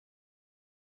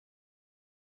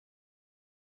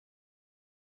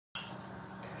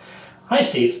Hi,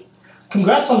 Steve.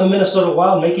 Congrats on the Minnesota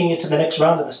Wild making it to the next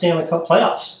round of the Stanley Cup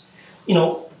playoffs.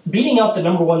 Beating out the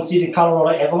 #1 seeded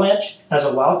Colorado Avalanche as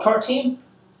a wild card team,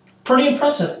 pretty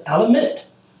impressive, I'll admit it.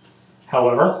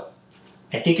 However,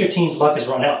 I think your team's luck has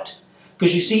run out.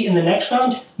 Because you see, in the next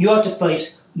round, you have to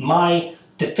face my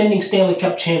defending Stanley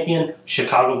Cup champion,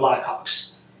 Chicago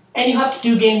Blackhawks. And you have to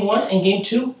do Game 1 and Game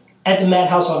 2 at the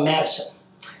Madhouse on Madison.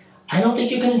 I don't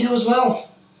think you're going to do as well.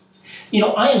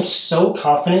 I am so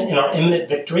confident in our imminent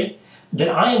victory that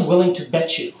I am willing to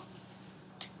bet you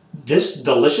this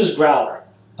delicious growler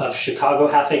of Chicago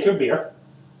half-acre beer,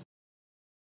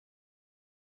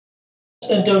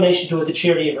 a donation to the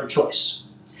charity of your choice.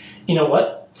 You know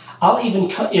what?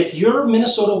 If your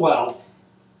Minnesota Wild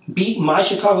beat my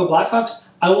Chicago Blackhawks,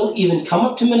 I will even come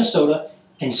up to Minnesota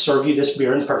and serve you this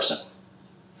beer in person.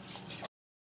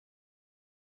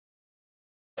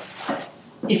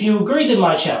 If you agree to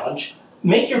my challenge,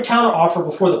 make your counter offer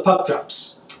before the puck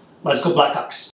drops. Let's go Blackhawks.